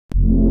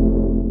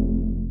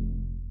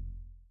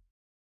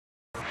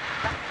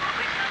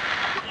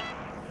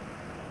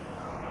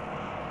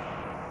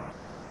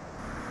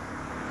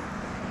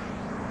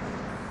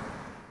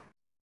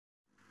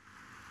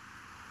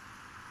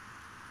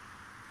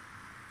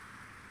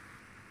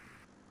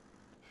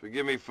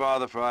Forgive me,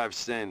 Father, for I have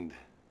sinned.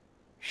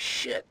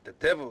 Shit, the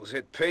devil's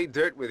hit pay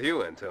dirt with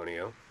you,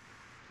 Antonio.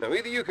 Now,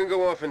 either you can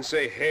go off and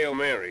say Hail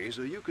Marys,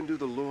 or you can do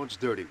the Lord's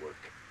dirty work.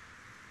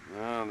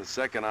 Well, the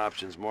second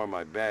option's more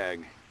my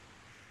bag.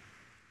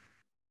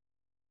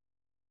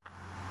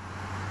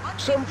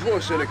 Some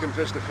poor sinner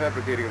confessed to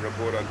fabricating a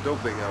report on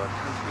doping our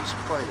country's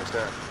finest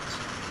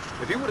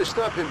athletes. If you were to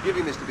stop him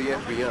giving this to the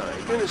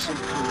FBI, innocent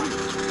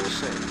careers would be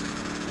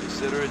saved.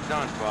 Consider it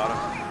done,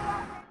 Father.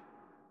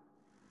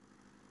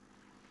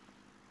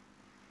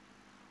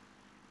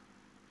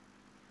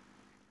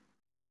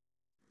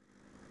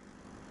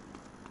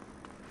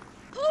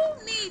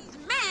 Who needs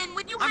men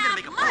when you I'm have gonna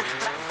make a money?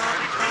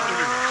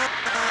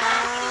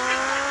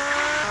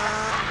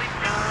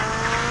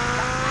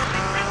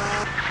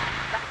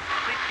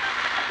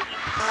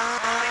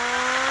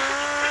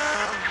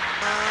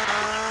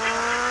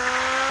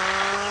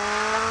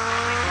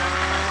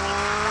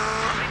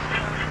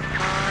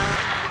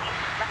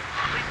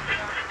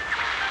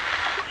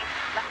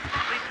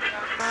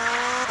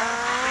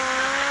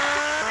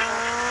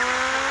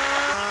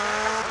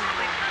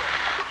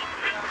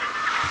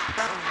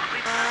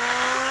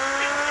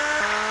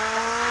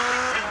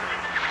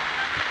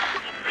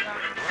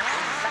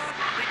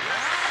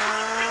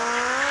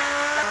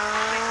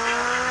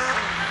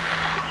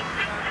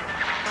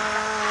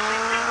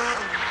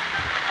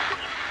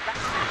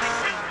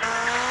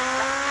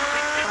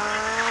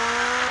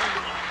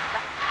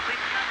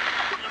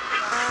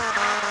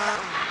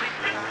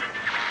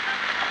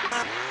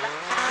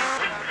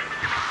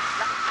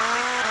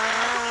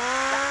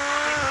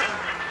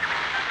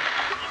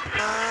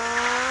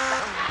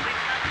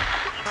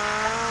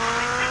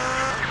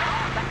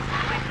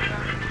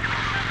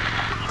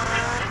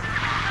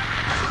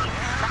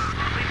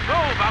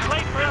 I'm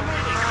late for a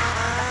meeting.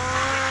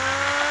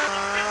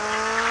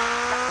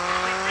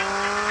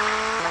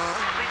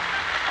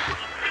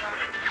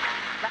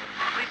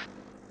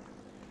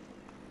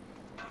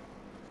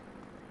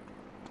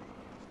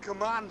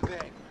 Come on,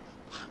 Ben.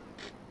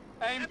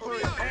 Aim for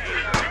it.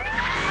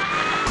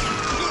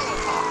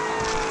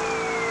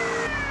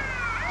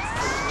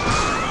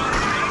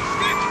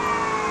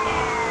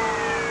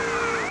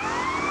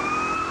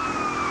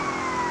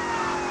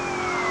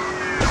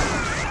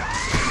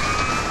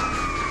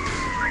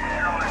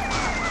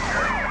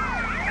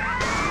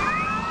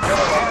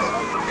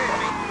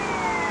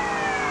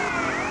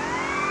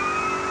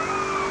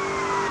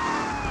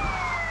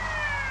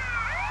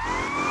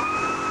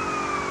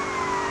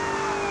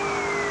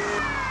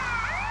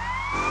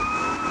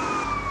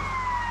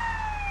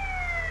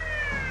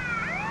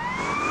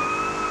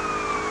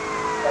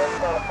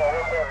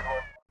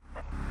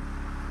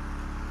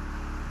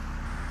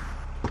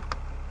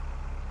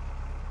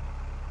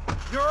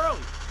 You're early.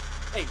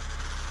 Hey,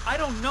 I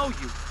don't know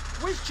you.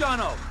 Where's John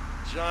O?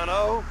 John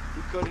O?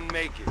 He couldn't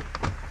make it.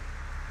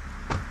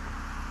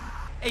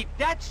 Hey,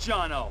 that's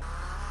John O.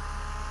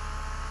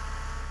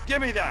 Give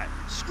me that!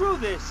 Screw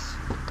this.